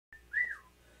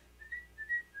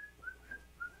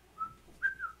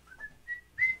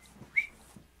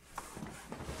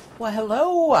Well,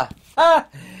 hello! Ah!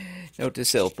 Note to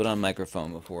self, put on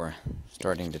microphone before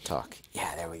starting to talk.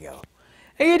 Yeah, there we go.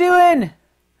 How you doing?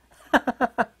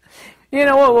 You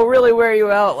know what will really wear you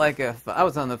out? Like if I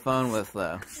was on the phone with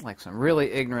like some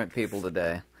really ignorant people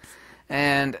today,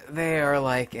 and they are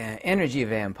like an energy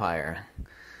vampire.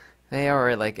 They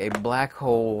are like a black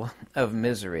hole of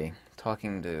misery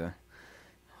talking to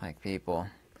like people.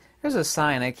 There's a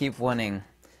sign I keep wanting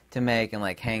to make and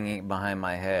like hanging it behind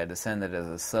my head to send it as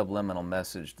a subliminal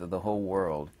message to the whole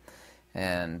world.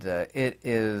 And it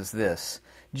is this: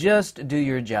 just do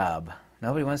your job.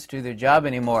 Nobody wants to do their job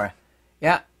anymore.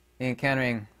 Yeah, you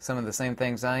encountering some of the same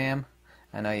things I am?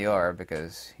 I know you are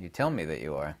because you tell me that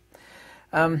you are.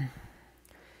 I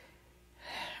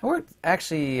worked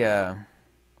actually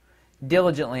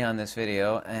diligently on this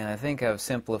video, and I think I've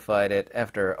simplified it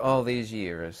after all these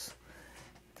years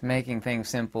to making things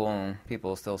simple and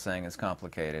people still saying it's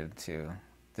complicated, to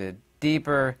the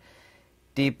deeper,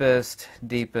 deepest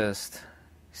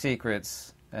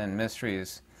secrets and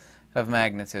mysteries of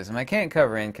magnetism. I can't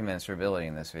cover incommensurability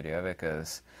in this video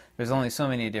because there's only so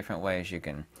many different ways you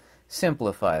can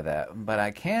simplify that, but I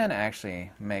can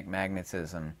actually make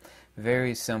magnetism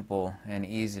very simple and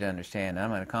easy to understand. I'm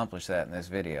going to accomplish that in this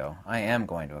video. I am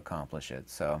going to accomplish it.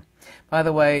 So, by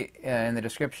the way, in the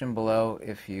description below,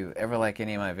 if you ever like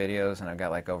any of my videos, and I've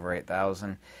got like over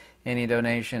 8,000, any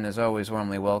donation is always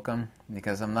warmly welcome,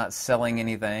 because I'm not selling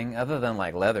anything other than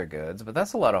like leather goods, but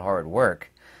that's a lot of hard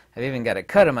work. I've even got a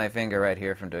cut on my finger right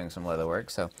here from doing some leather work,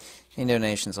 so any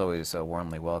donation is always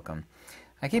warmly welcome.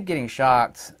 I keep getting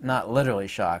shocked, not literally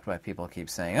shocked, by people keep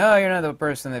saying, oh, you're not the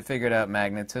person that figured out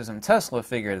magnetism. Tesla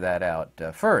figured that out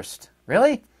first.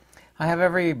 Really? I have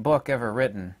every book ever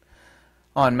written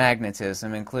on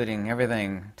magnetism, including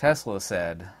everything Tesla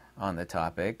said on the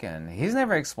topic, and he's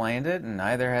never explained it, and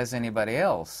neither has anybody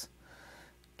else.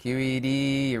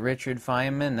 QED, Richard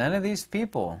Feynman, none of these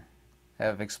people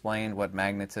have explained what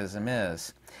magnetism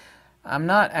is. I'm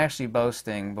not actually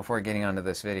boasting, before getting onto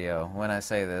this video, when I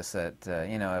say this, that,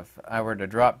 you know, if I were to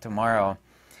drop tomorrow,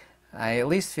 I at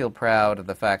least feel proud of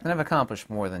the fact that I've accomplished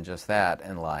more than just that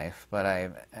in life, but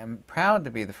I'm proud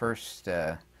to be the first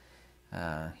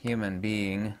human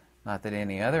being, not that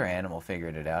any other animal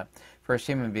figured it out, first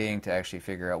human being to actually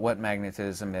figure out what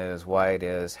magnetism is, why it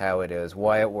is, how it is,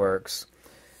 why it works,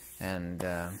 and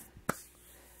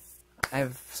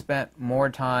I've spent more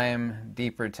time,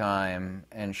 deeper time,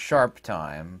 and sharp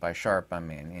time. By sharp, I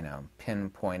mean, you know,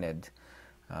 pinpointed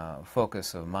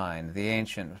focus of mind. The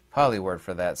ancient Pali word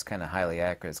for that's kind of highly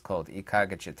accurate. It's called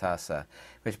ekagachitasa,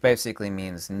 which basically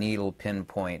means needle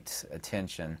pinpoint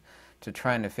attention to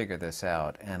trying to figure this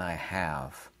out, and I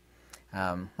have.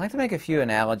 I'd like to make a few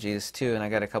analogies, too, and I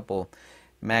got a couple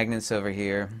magnets over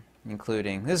here,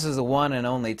 including, this is the one and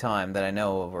only time that I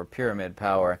know of where pyramid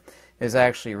power is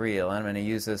actually real. I'm going to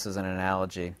use this as an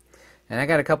analogy. And I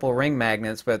got a couple ring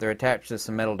magnets, but they're attached to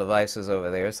some metal devices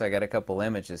over there, so I got a couple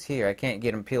images here. I can't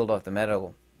get them peeled off the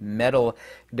metal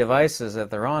devices that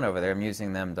they're on over there. I'm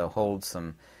using them to hold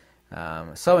some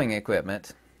sewing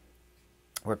equipment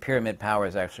where pyramid power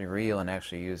is actually real, and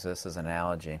actually use this as an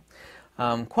analogy.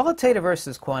 Qualitative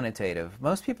versus quantitative.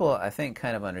 Most people, I think,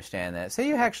 kind of understand that. Say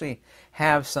you actually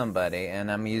have somebody,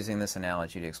 and I'm using this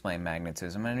analogy to explain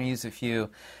magnetism. I'm going to use a few,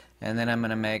 and then I'm going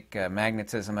to make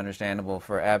magnetism understandable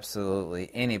for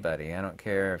absolutely anybody. I don't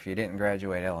care if you didn't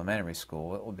graduate elementary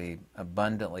school. It will be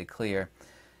abundantly clear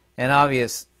and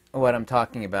obvious what I'm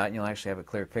talking about, and you'll actually have a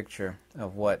clear picture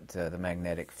of what the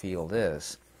magnetic field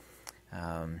is.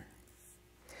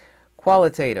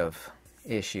 Qualitative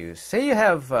issues. Say you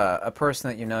have a person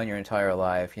that you've known your entire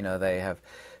life. You know, they have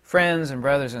friends and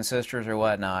brothers and sisters or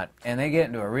whatnot, and they get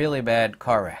into a really bad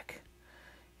car wreck.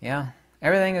 Yeah?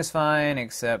 Everything is fine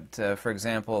except, for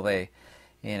example, they,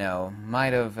 you know,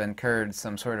 might have incurred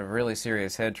some sort of really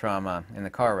serious head trauma in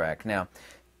the car wreck. Now,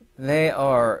 they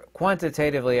are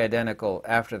quantitatively identical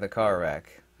after the car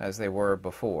wreck as they were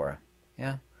before.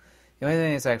 Yeah? The only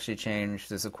thing that's actually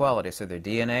changed is the quality. So their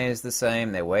DNA is the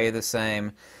same, they weigh the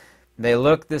same, they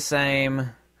look the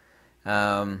same,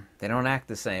 they don't act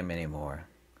the same anymore.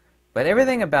 But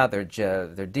everything about their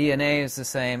DNA is the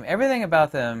same. Everything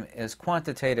about them is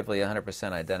quantitatively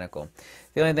 100% identical.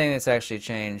 The only thing that's actually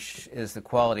changed is the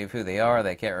quality of who they are.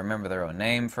 They can't remember their own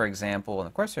name, for example. And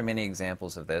of course, there are many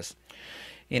examples of this.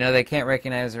 You know, they can't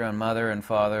recognize their own mother and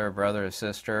father, or brother or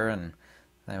sister, and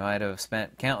they might have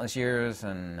spent countless years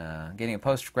in getting a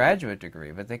postgraduate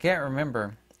degree, but they can't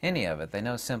remember any of it. They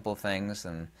know simple things,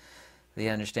 and they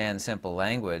understand simple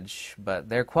language, but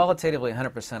they're qualitatively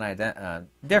 100%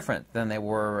 different than they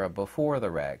were before the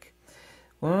wreck.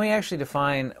 When we actually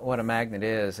define what a magnet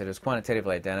is, it is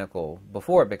quantitatively identical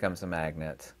before it becomes a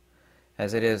magnet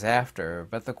as it is after,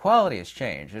 but the quality has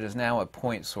changed. It is now a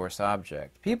point source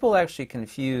object. People actually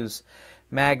confuse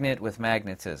magnet with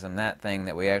magnetism, that thing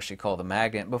that we actually call the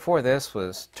magnet. Before this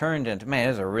was turned into, man,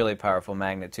 it is a really powerful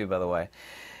magnet too, by the way.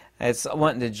 It's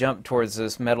wanting to jump towards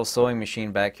this metal sewing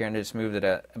machine back here, and I just moved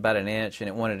it about an inch, and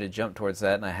it wanted to jump towards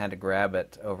that, and I had to grab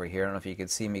it over here. I don't know if you could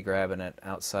see me grabbing it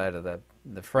outside of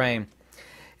the frame.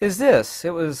 Is this.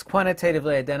 It was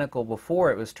quantitatively identical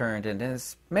before it was turned, and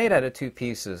it's made out of two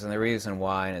pieces, and the reason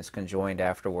why, and it's conjoined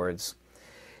afterwards,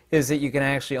 is that you can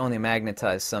actually only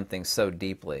magnetize something so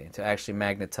deeply. To actually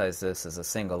magnetize this as a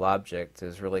single object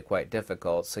is really quite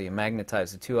difficult, so you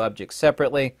magnetize the two objects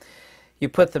separately, you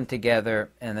put them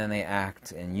together, and then they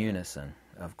act in unison,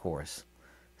 of course.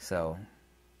 So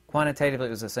quantitatively it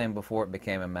was the same before it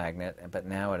became a magnet, but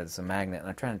now it is a magnet, and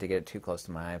I'm trying not to get it too close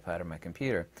to my iPad or my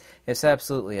computer. It's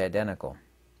absolutely identical.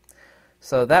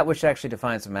 So that which actually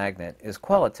defines a magnet is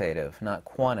qualitative, not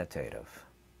quantitative.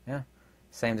 Yeah.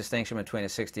 Same distinction between a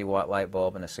 60-watt light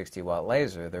bulb and a 60-watt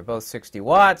laser. They're both 60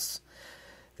 watts.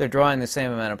 They're drawing the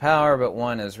same amount of power, but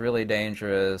one is really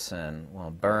dangerous and will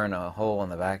burn a hole in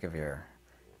the back of your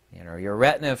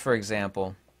retina, for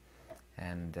example,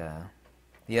 and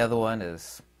the other one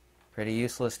is pretty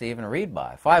useless to even read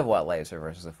by. 5-watt laser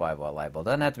versus a 5-watt light bulb.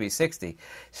 Doesn't have to be 60.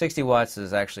 60 watts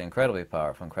is actually incredibly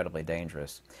powerful, incredibly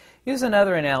dangerous. Use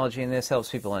another analogy, and this helps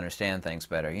people understand things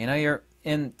better. You know, you're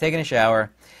taking a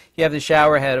shower. You have the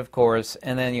shower head, of course,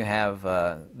 and then you have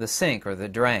the sink or the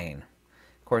drain.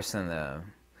 Of course, in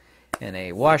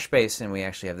a wash basin, we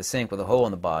actually have the sink with a hole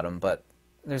in the bottom, but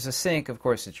there's a sink, of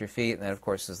course, at your feet, and that, of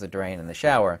course, is the drain in the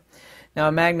shower. Now,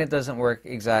 a magnet doesn't work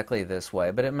exactly this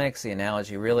way, but it makes the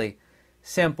analogy really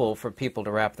simple for people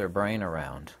to wrap their brain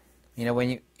around. You know, when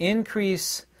you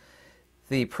increase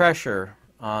the pressure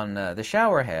on the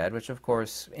shower head, which, of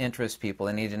course, interests people,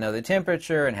 they need to know the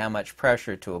temperature and how much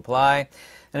pressure to apply.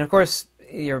 And, of course,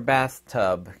 your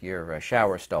bathtub, your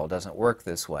shower stall doesn't work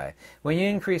this way. When you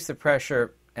increase the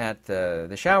pressure at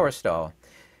the shower stall,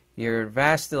 you're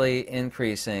vastly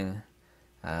increasing,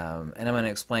 and I'm going to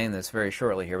explain this very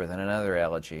shortly here with another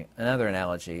analogy.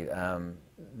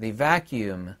 The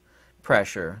vacuum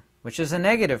pressure, which is a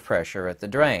negative pressure at the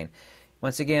drain.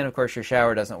 Once again, of course, your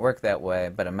shower doesn't work that way,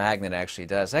 but a magnet actually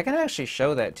does. I can actually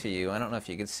show that to you. I don't know if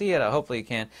you can see it. Hopefully you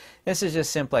can. This is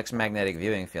just simplex magnetic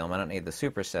viewing film. I don't need the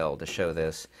supercell to show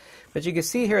this. But you can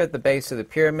see here at the base of the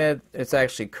pyramid, it's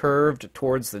actually curved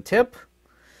towards the tip.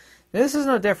 This is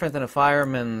no different than a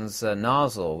fireman's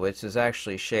nozzle, which is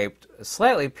actually shaped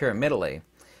slightly pyramidally.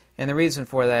 And the reason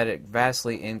for that, it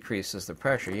vastly increases the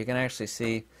pressure. You can actually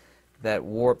see that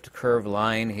warped curved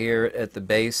line here at the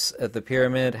base of the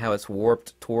pyramid, how it's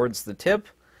warped towards the tip.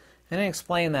 And I'll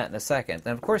explain that in a second.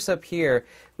 And of course up here,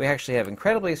 we actually have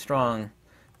incredibly strong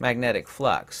magnetic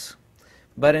flux.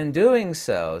 But in doing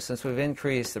so, since we've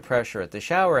increased the pressure at the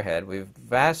shower head, we've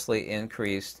vastly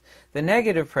increased the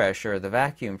negative pressure, the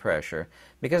vacuum pressure,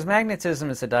 because magnetism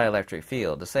is a dielectric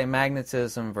field. To say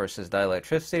magnetism versus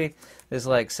dielectricity is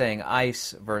like saying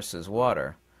ice versus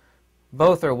water.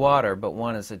 Both are water, but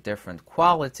one is a different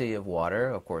quality of water.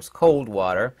 Of course, cold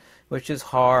water, which is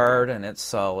hard and it's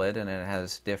solid and it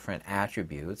has different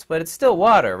attributes, but it's still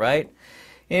water, right?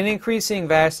 In increasing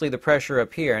vastly the pressure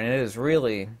up here, and it is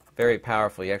really very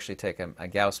powerful. You actually take a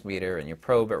Gauss meter and you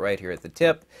probe it right here at the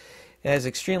tip. It has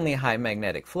extremely high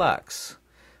magnetic flux.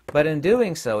 But in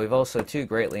doing so, we've also too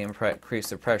greatly increased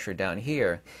the pressure down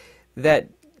here. That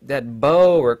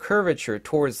bow or curvature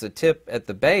towards the tip at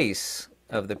the base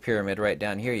of the pyramid right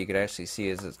down here, you could actually see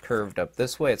as it's curved up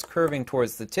this way, it's curving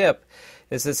towards the tip,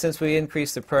 is that since we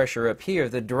increase the pressure up here,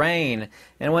 the drain,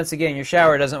 and once again, your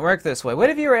shower doesn't work this way. What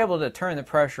if you were able to turn the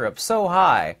pressure up so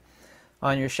high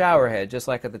on your shower head, just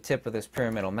like at the tip of this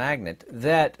pyramidal magnet,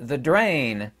 that the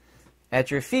drain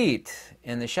at your feet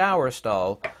in the shower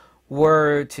stall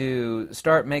were to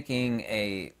start making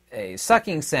a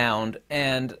sucking sound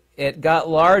and it got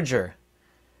larger?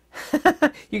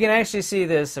 You can actually see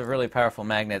this of really powerful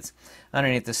magnets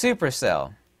underneath the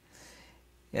supercell.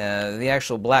 The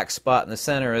actual black spot in the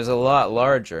center is a lot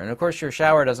larger. And of course your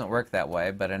shower doesn't work that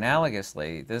way, but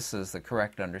analogously this is the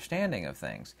correct understanding of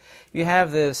things. You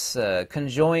have this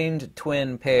conjoined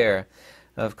twin pair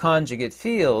of conjugate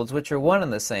fields which are one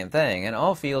and the same thing, and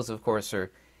all fields of course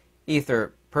are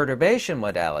ether perturbation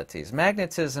modalities.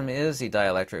 Magnetism is the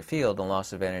dielectric field and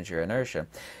loss of energy or inertia.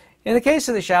 In the case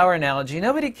of the shower analogy,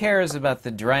 nobody cares about the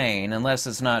drain unless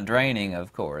it's not draining,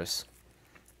 of course.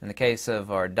 In the case of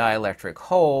our dielectric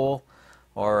hole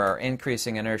or our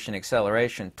increasing inertia and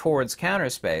acceleration towards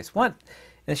counter space,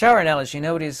 In the shower analogy,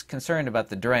 nobody's concerned about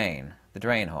the drain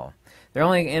hole. They're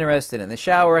only interested in the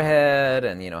shower head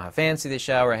and, how fancy the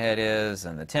shower head is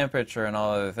and the temperature and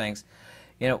all other things.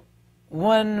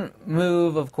 One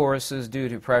move, of course, is due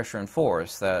to pressure and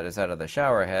force, that is out of the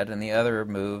shower head, and the other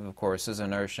move, of course, is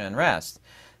inertia and rest.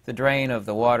 The drain of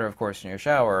the water, of course, in your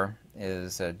shower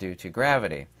is due to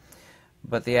gravity.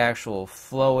 But the actual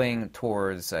flowing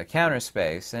towards counter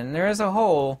space, and there is a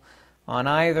hole on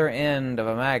either end of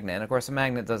a magnet. And of course, a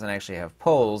magnet doesn't actually have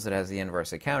poles, it has the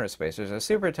inverse of counter space. There's a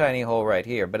super tiny hole right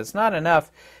here, but it's not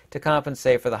enough to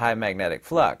compensate for the high magnetic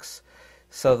flux.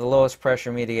 So the lowest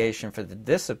pressure mediation for the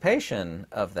dissipation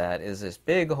of that is this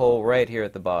big hole right here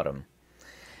at the bottom.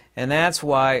 And that's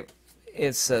why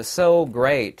it's so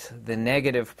great, the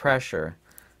negative pressure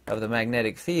of the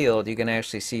magnetic field. You can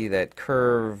actually see that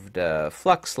curved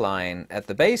flux line at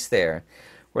the base there,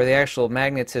 where the actual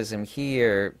magnetism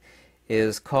here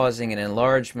is causing an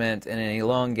enlargement and an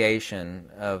elongation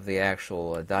of the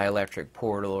actual dielectric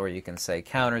portal, or you can say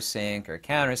countersink or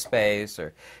counterspace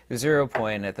or zero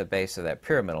point at the base of that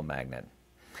pyramidal magnet.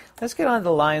 Let's get on to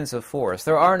the lines of force.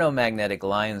 There are no magnetic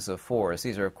lines of force.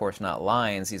 These are, of course, not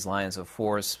lines. These lines of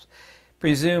force,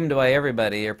 presumed by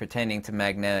everybody, are pertaining to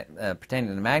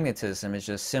magnetism, is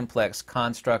just simplex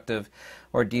constructive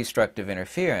or destructive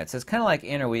interference. It's kind of like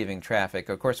interweaving traffic.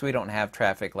 Of course, we don't have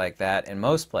traffic like that in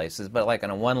most places, but like on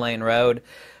a one-lane road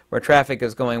where traffic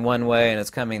is going one way and it's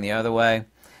coming the other way,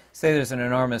 say there's an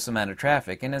enormous amount of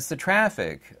traffic, and it's the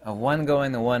traffic of one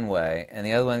going the one way and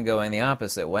the other one going the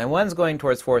opposite way. And one's going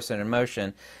towards force and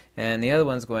motion, and the other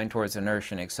one's going towards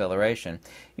inertia and acceleration.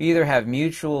 You either have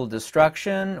mutual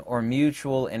destruction or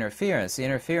mutual interference. The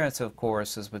interference, of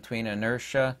course, is between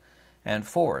inertia and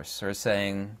force, or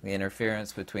saying the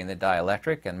interference between the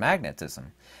dielectric and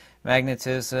magnetism.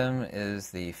 Magnetism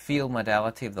is the field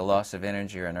modality of the loss of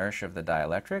energy or inertia of the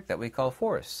dielectric that we call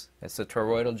force. It's the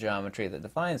toroidal geometry that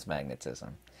defines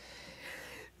magnetism.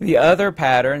 The other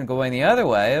pattern, going the other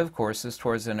way, of course, is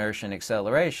towards inertia and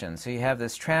acceleration. So you have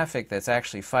this traffic that's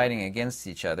actually fighting against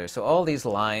each other. So all these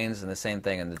lines, and the same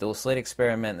thing in the dual slit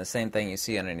experiment, and the same thing you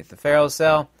see underneath the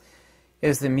ferrocell,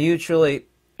 is the mutually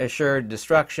assured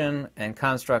destruction and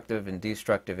constructive and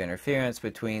destructive interference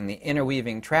between the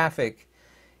interweaving traffic,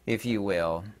 if you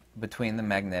will, between the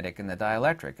magnetic and the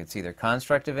dielectric. It's either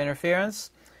constructive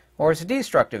interference or it's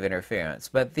destructive interference.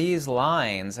 But these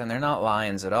lines, and they're not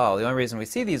lines at all, the only reason we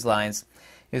see these lines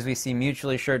is we see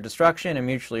mutually assured destruction and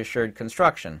mutually assured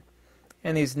construction,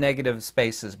 and these negative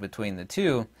spaces between the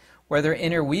two where they're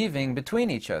interweaving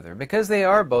between each other, because they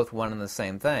are both one and the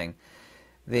same thing.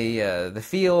 The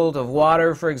field of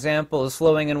water, for example, is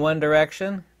flowing in one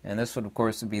direction, and this would, of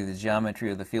course, be the geometry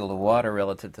of the field of water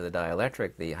relative to the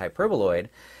dielectric, the hyperboloid.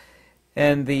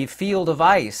 And the field of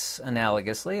ice,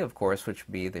 analogously, of course, which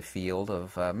would be the field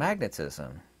of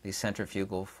magnetism, the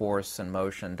centrifugal force and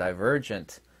motion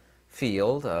divergent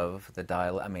field of the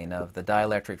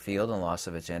dielectric field and loss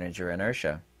of its energy or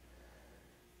inertia.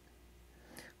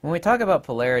 When we talk about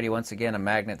polarity, once again, a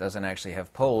magnet doesn't actually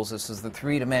have poles. This is the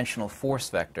three-dimensional force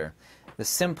vector, the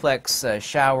simplex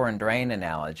shower and drain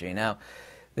analogy. Now,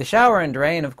 the shower and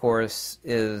drain, of course,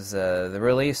 is the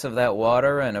release of that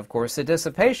water and, of course, the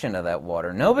dissipation of that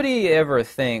water. Nobody ever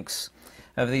thinks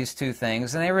of these two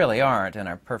things, and they really aren't in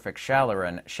a perfect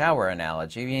shower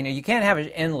analogy. You can't have an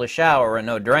endless shower and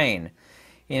no drain.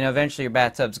 Eventually your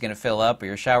bathtub's going to fill up or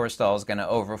your shower stall is going to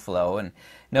overflow, and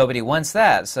nobody wants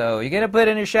that. So you got to put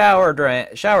in a shower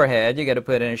head, you got to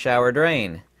put in a shower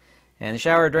drain. And the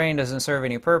shower drain doesn't serve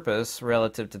any purpose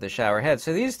relative to the shower head.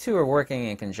 So these two are working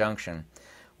in conjunction.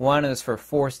 One is for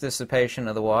force dissipation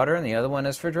of the water, and the other one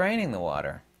is for draining the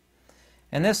water.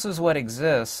 And this is what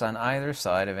exists on either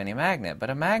side of any magnet. But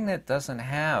a magnet doesn't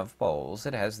have poles.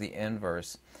 It has the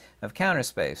inverse of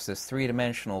counterspace, this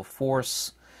three-dimensional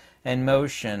force and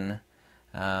motion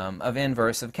of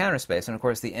inverse of counterspace. And of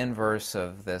course the inverse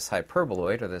of this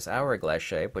hyperboloid, or this hourglass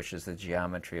shape, which is the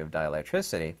geometry of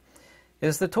dielectricity,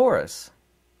 is the torus.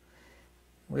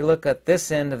 We look at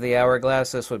this end of the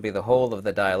hourglass. This would be the whole of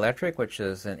the dielectric, which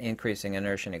is an increasing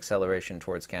inertia and acceleration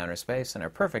towards counterspace. In our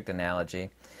perfect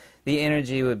analogy, the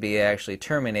energy would be actually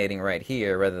terminating right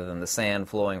here rather than the sand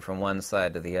flowing from one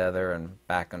side to the other and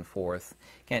back and forth.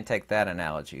 Can't take that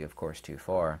analogy, of course, too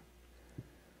far.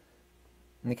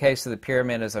 In the case of the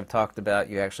pyramid, as I've talked about,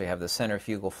 you actually have the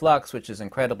centrifugal flux, which is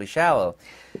incredibly shallow.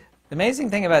 The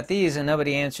amazing thing about these, and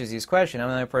nobody answers these questions, I'm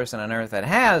the only person on earth that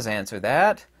has answered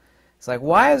that. It's like,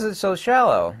 why is it so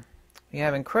shallow? You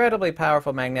have incredibly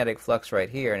powerful magnetic flux right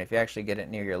here, and if you actually get it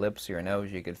near your lips or your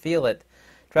nose, you could feel it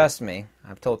Trust me,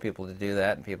 I've told people to do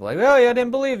that, and people are like, oh, yeah, I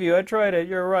didn't believe you. I tried it.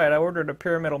 You're right. I ordered a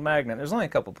pyramidal magnet. There's only a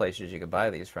couple places you could buy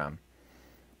these from.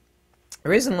 The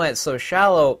reason why it's so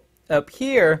shallow up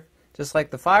here, just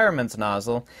like the fireman's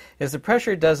nozzle, is the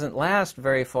pressure doesn't last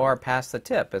very far past the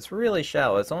tip. It's really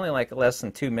shallow. It's only like less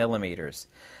than 2 millimeters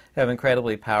of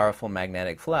incredibly powerful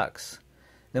magnetic flux.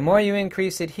 The more you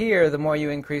increase it here, the more you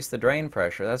increase the drain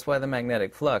pressure. That's why the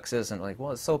magnetic flux isn't like,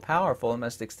 well, it's so powerful, it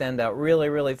must extend out really,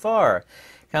 really far.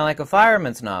 Kind of like a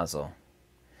fireman's nozzle.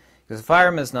 Because a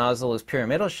fireman's nozzle is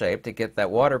pyramidal shaped to get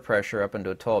that water pressure up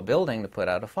into a tall building to put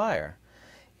out a fire.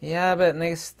 Yeah, but in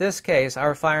this case,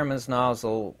 our fireman's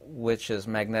nozzle, which is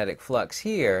magnetic flux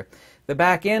here, the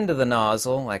back end of the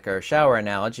nozzle, like our shower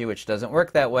analogy, which doesn't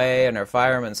work that way, and our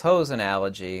fireman's hose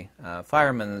analogy,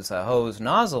 hose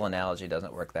nozzle analogy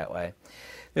doesn't work that way.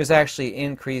 There's actually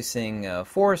increasing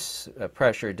force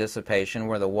pressure dissipation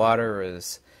where the water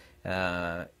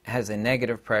has a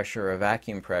negative pressure, a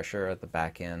vacuum pressure at the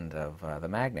back end of the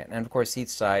magnet. And of course, each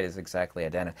side is exactly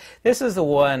identical. This is the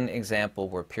one example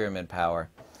where pyramid power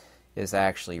is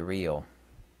actually real.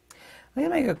 Let me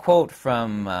make a quote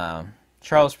from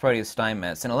Charles Proteus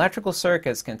Steinmetz. In electrical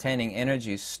circuits containing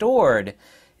energy stored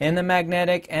in the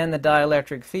magnetic and the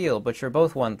dielectric field, which are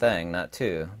both one thing, not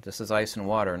two, just as ice and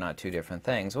water are not two different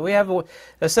things. Well, we have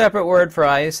a separate word for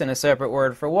ice and a separate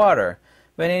word for water.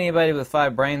 But anybody with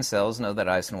 5 brain cells know that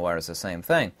ice and water is the same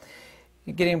thing.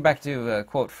 Getting back to a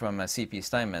quote from C.P.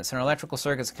 Steinmetz, in electrical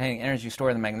circuits containing energy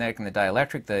stored in the magnetic and the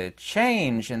dielectric, the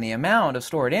change in the amount of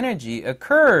stored energy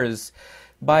occurs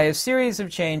by a series of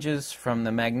changes from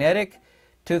the magnetic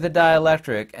to the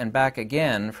dielectric and back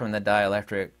again from the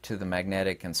dielectric to the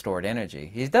magnetic and stored energy.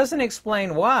 He doesn't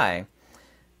explain why.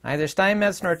 Neither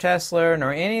Steinmetz nor Tesla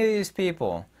nor any of these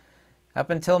people, up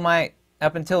until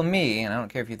me, and I don't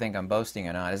care if you think I'm boasting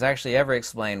or not, has actually ever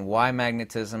explained why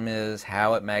magnetism is,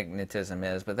 how magnetism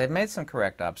is, but they've made some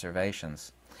correct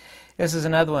observations. This is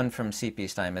another one from C.P.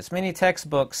 Steinmetz. Many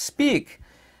textbooks speak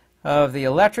of the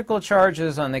electrical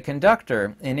charges on the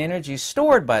conductor and energy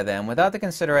stored by them without the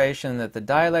consideration that the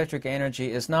dielectric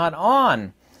energy is not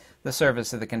on the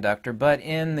surface of the conductor but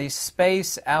in the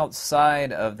space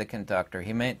outside of the conductor.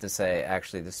 He meant to say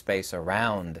actually the space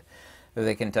around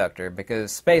the conductor,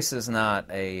 because space is not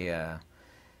a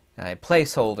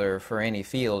placeholder for any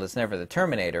field. It's never the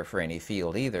terminator for any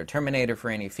field either. Terminator for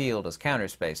any field is counter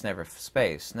space, never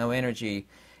space. No energy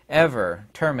ever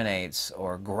terminates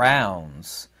or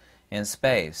grounds in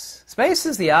space. Space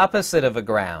is the opposite of a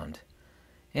ground.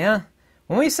 Yeah?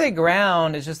 When we say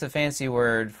ground, it's just a fancy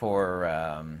word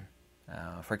for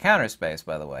counter space,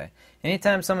 by the way.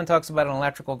 Anytime someone talks about an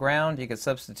electrical ground, you could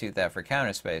substitute that for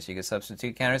counter space. You could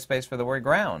substitute counter space for the word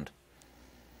ground.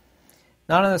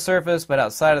 Not on the surface, but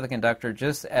outside of the conductor,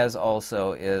 just as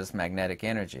also is magnetic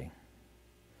energy.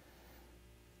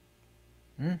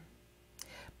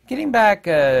 Getting back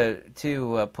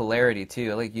to polarity,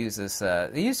 too, I like to use this.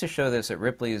 They used to show this at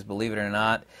Ripley's, believe it or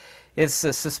not. It's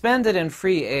suspended in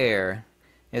free air.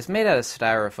 It's made out of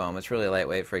styrofoam. It's really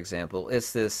lightweight, for example.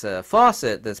 It's this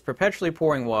faucet that's perpetually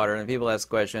pouring water, and people ask the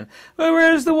question, well,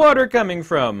 where's the water coming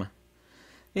from?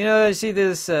 You know, you see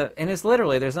this, and it's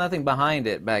literally, there's nothing behind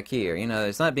it back here. You know,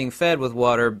 it's not being fed with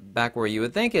water back where you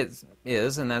would think it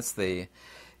is, and that's the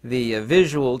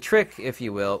visual trick, if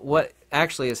you will. What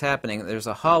actually is happening, there's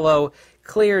a hollow,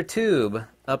 clear tube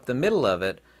up the middle of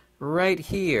it, right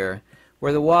here,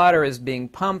 where the water is being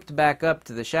pumped back up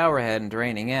to the shower head and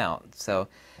draining out. So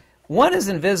one is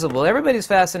invisible. Everybody's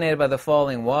fascinated by the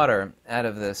falling water out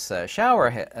of this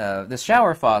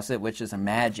shower faucet, which is a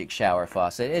magic shower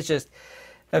faucet. It's just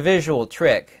a visual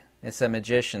trick. It's a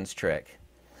magician's trick.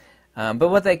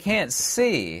 But what they can't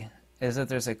see is that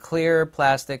there's a clear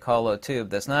plastic hollow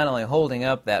tube that's not only holding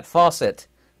up that faucet,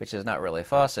 which is not really a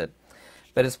faucet,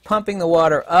 but it's pumping the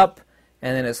water up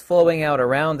and then it's flowing out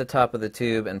around the top of the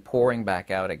tube and pouring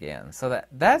back out again. So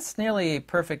that's nearly a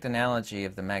perfect analogy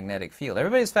of the magnetic field.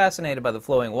 Everybody's fascinated by the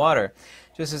flowing water,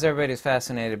 just as everybody's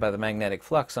fascinated by the magnetic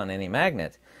flux on any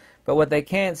magnet. But what they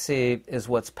can't see is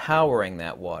what's powering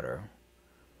that water.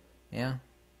 Yeah?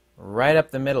 Right up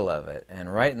the middle of it.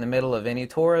 And right in the middle of any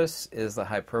torus is the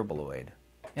hyperboloid.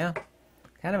 Yeah?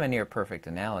 Kind of a near-perfect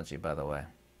analogy, by the way.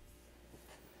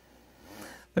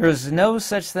 There is no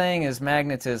such thing as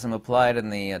magnetism applied in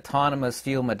the autonomous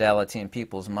field modality in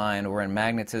people's mind, wherein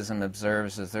magnetism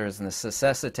observes that there is a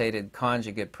necessitated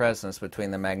conjugate presence between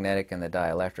the magnetic and the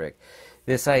dielectric.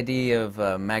 This idea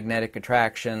of magnetic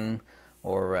attraction,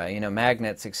 or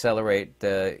magnets accelerate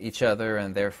each other,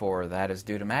 and therefore that is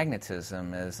due to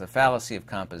magnetism, is a fallacy of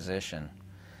composition.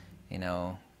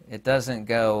 It doesn't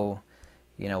go,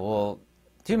 well,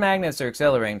 two magnets are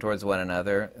accelerating towards one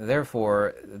another,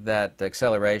 therefore that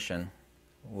acceleration,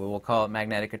 we will call it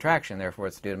magnetic attraction, therefore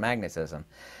it's due to magnetism.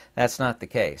 That's not the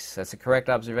case. That's a correct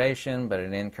observation, but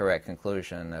an incorrect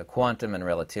conclusion. Quantum and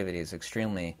relativity is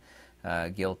extremely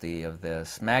guilty of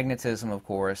this. Magnetism, of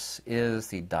course, is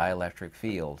the dielectric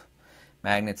field.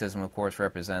 Magnetism, of course,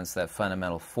 represents that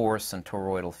fundamental force and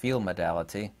toroidal field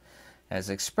modality as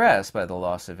expressed by the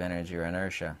loss of energy or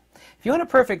inertia. If you want a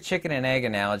perfect chicken and egg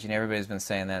analogy, and everybody's been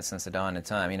saying that since the dawn of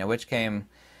time, you know, which came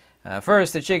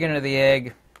first, the chicken or the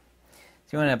egg?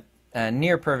 If you want a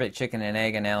near-perfect chicken and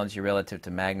egg analogy relative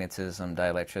to magnetism,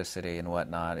 dielectricity, and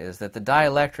whatnot, is that the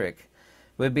dielectric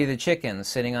would be the chicken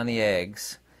sitting on the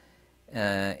eggs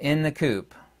in the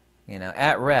coop, you know,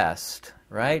 at rest,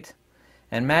 right?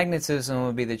 And magnetism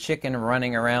would be the chicken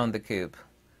running around the coop,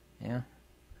 yeah?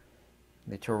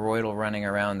 The toroidal running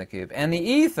around the coop. And the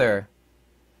ether,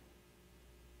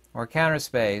 or counter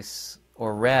space,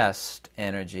 or rest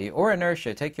energy, or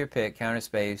inertia, take your pick, counter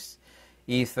space,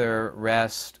 ether,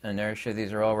 rest, inertia,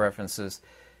 these are all references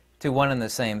to one and the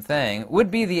same thing,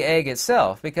 would be the egg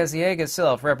itself, because the egg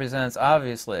itself represents,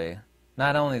 obviously,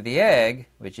 not only the egg,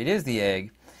 which it is the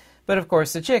egg, but of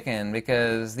course the chicken,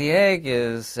 because the egg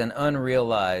is an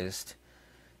unrealized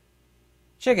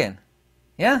chicken,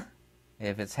 yeah?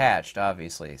 If it's hatched,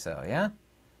 obviously, so, yeah?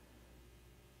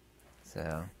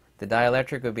 So, the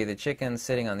dielectric would be the chicken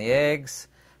sitting on the eggs.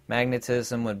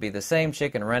 Magnetism would be the same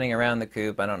chicken running around the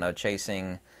coop, I don't know,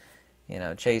 chasing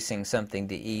something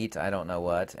to eat, I don't know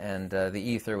what. And the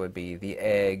ether would be the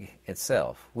egg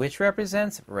itself, which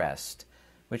represents rest,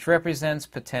 which represents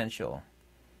potential.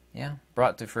 Yeah,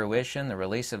 brought to fruition, the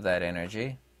release of that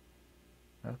energy.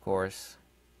 Of course,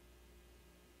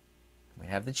 we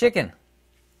have the chicken.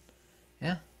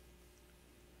 Yeah.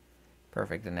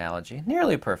 Perfect analogy.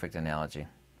 Nearly perfect analogy.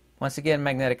 Once again,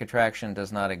 magnetic attraction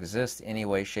does not exist in any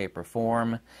way, shape, or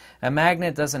form. A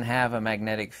magnet doesn't have a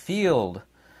magnetic field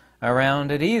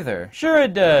around it either. Sure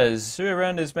it does.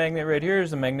 Around this magnet right here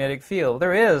is a magnetic field.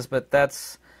 There is, but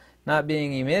that's not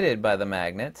being emitted by the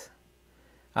magnet.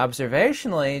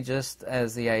 Observationally, just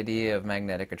as the idea of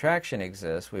magnetic attraction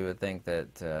exists, we would think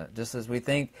that, just as we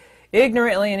think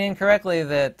ignorantly and incorrectly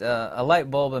that a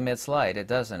light bulb emits light, it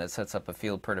doesn't. It sets up a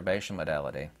field perturbation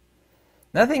modality.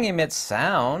 Nothing emits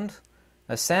sound.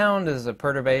 A sound is a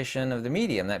perturbation of the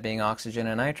medium, that being oxygen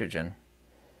and nitrogen.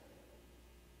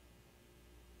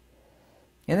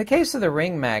 In the case of the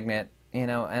ring magnet, you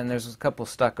know, and there's a couple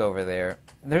stuck over there,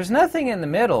 there's nothing in the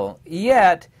middle,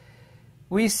 yet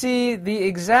we see the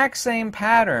exact same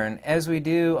pattern as we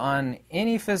do on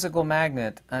any physical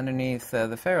magnet underneath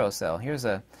the ferrocell. Here's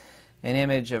an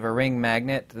image of a ring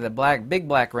magnet. The big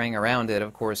black ring around it,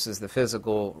 of course, is the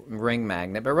physical ring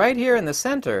magnet. But right here in the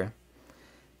center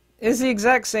is the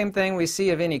exact same thing we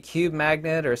see of any cube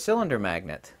magnet or cylinder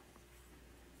magnet.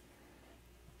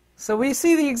 So we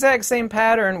see the exact same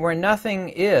pattern where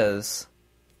nothing is,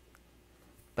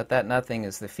 but that nothing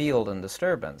is the field and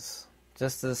disturbance.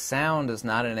 Just as sound is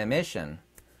not an emission.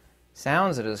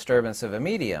 Sound is a disturbance of a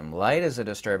medium. Light is a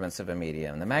disturbance of a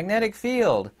medium. The magnetic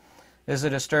field is a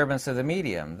disturbance of the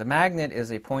medium. The magnet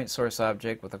is a point source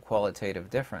object with a qualitative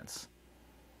difference.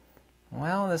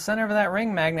 Well, in the center of that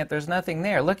ring magnet, there's nothing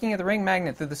there. Looking at the ring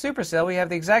magnet through the supercell, we have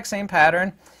the exact same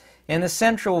pattern in the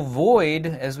central void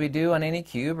as we do on any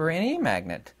cube or any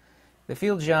magnet. The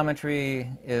field geometry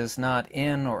is not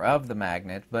in or of the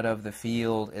magnet, but of the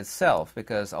field itself,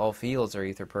 because all fields are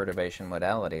ether perturbation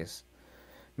modalities.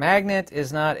 Magnet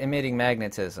is not emitting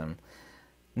magnetism.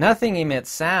 Nothing emits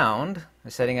sound,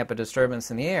 setting up a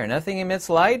disturbance in the air. Nothing emits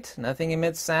light, nothing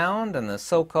emits sound, and the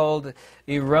so-called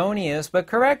erroneous but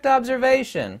correct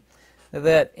observation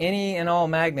that any and all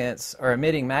magnets are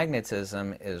emitting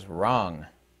magnetism is wrong.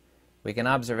 We can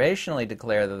observationally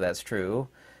declare that that's true,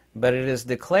 but it is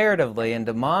declaratively and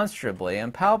demonstrably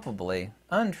and palpably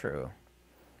untrue.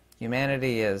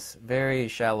 Humanity has very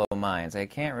shallow minds. They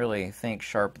can't really think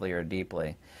sharply or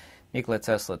deeply. Nikola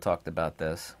Tesla talked about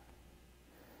this.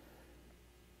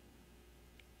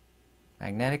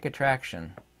 Magnetic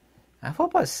attraction. I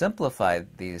hope I simplified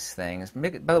these things.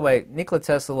 By the way, Nikola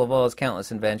Tesla, of all his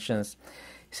countless inventions,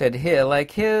 said,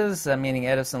 like his, meaning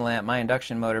Edison lamp, my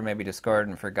induction motor may be discarded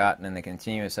and forgotten in the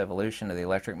continuous evolution of the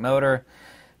electric motor.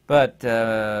 But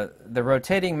the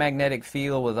rotating magnetic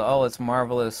field with all its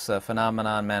marvelous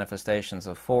phenomenon manifestations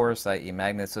of force, i.e.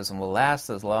 magnetism, will last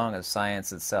as long as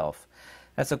science itself.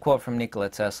 That's a quote from Nikola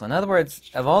Tesla. In other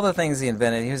words, of all the things he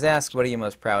invented, he was asked, what are you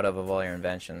most proud of all your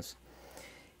inventions?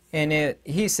 And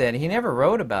he said, he never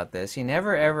wrote about this. He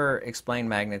never ever explained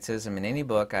magnetism in any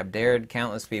book. I've dared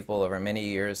countless people over many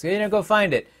years, go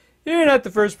find it. You're not the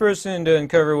first person to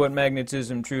uncover what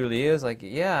magnetism truly is. Like,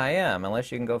 yeah, I am,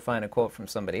 unless you can go find a quote from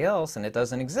somebody else, and it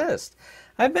doesn't exist.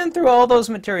 I've been through all those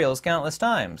materials countless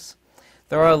times.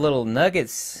 There are little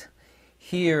nuggets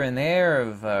here and there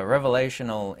of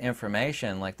revelational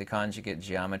information, like the conjugate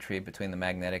geometry between the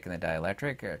magnetic and the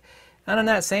dielectric. And on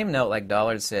that same note, like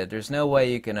Dollard said, there's no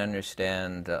way you can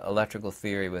understand electrical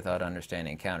theory without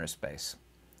understanding counter space.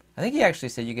 I think he actually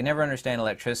said you can never understand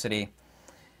electricity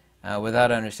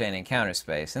without understanding counter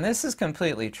space. And this is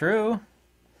completely true.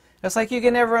 It's like you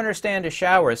can never understand a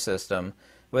shower system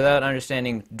without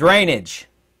understanding drainage.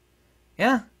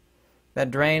 Yeah? That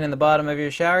drain in the bottom of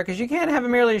your shower, because you can't have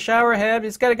merely a shower head.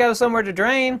 It's got to go somewhere to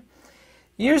drain.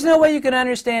 There's no way you can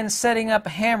understand setting up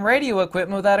ham radio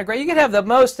equipment without a You could have the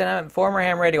most, and I'm a former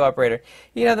ham radio operator,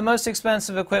 you have the most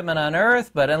expensive equipment on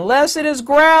Earth, but unless it is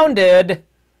grounded,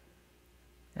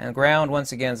 and ground,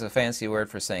 once again, is a fancy word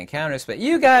for saying counters, but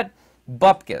you got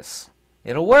bupkis.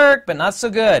 It'll work, but not so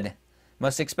good.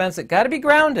 Most expensive, got to be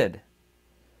grounded.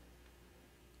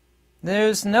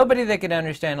 There's nobody that can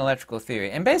understand electrical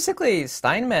theory. And basically,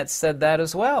 Steinmetz said that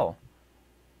as well.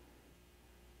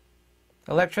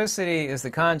 Electricity is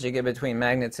the conjugate between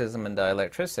magnetism and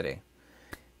dielectricity.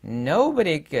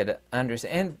 Nobody could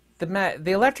understand. And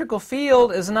the electrical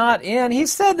field is not in. He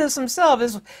said this himself.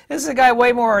 This is a guy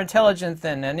way more intelligent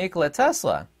than Nikola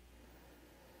Tesla.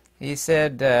 He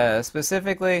said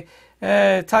specifically,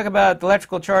 talk about the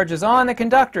electrical charges on the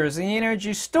conductors and the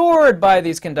energy stored by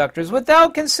these conductors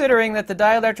without considering that the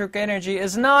dielectric energy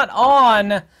is not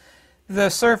on the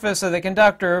surface of the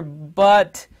conductor,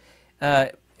 but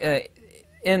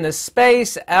in the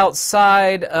space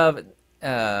outside of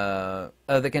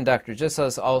the conductor, just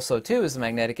as also, too, is the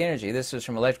magnetic energy. This is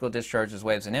from Electrical Discharges,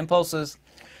 Waves, and Impulses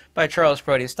by Charles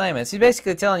Proteus Steinmetz. He's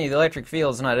basically telling you the electric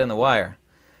field is not in the wire.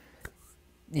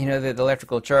 You know, that the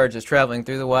electrical charge is traveling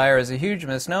through the wire is a huge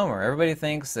misnomer. Everybody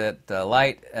thinks that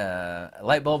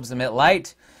light bulbs emit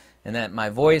light, and that my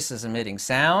voice is emitting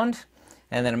sound,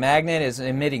 and that a magnet is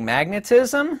emitting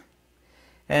magnetism,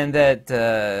 and that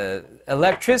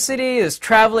electricity is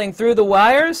traveling through the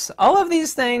wires. All of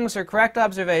these things are correct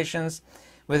observations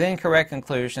with incorrect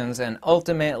conclusions, and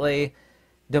ultimately,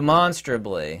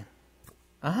 demonstrably,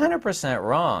 100%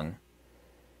 wrong.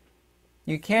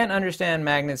 You can't understand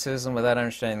magnetism without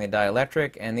understanding the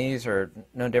dielectric, and these are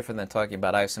no different than talking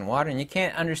about ice and water, and you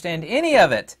can't understand any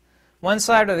of it, one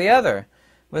side or the other,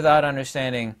 without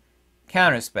understanding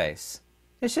counter space.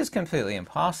 It's just completely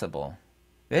impossible.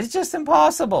 It's just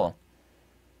impossible.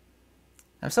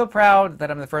 I'm so proud that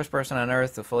I'm the first person on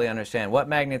Earth to fully understand what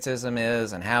magnetism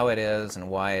is and how it is and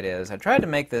why it is. I tried to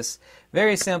make this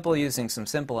very simple using some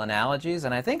simple analogies,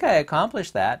 and I think I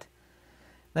accomplished that.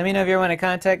 Let me know if you want to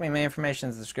contact me. My information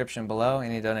is in the description below.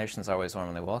 Any donations are always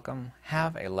warmly welcome.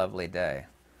 Have a lovely day.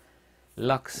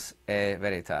 Lux e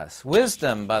veritas.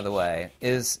 Wisdom, by the way,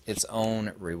 is its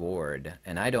own reward.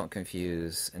 And I don't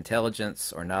confuse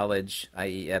intelligence or knowledge,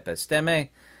 i.e. episteme,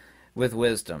 with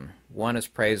wisdom. One is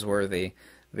praiseworthy.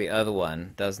 The other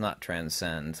one does not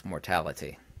transcend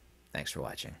mortality. Thanks for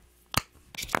watching.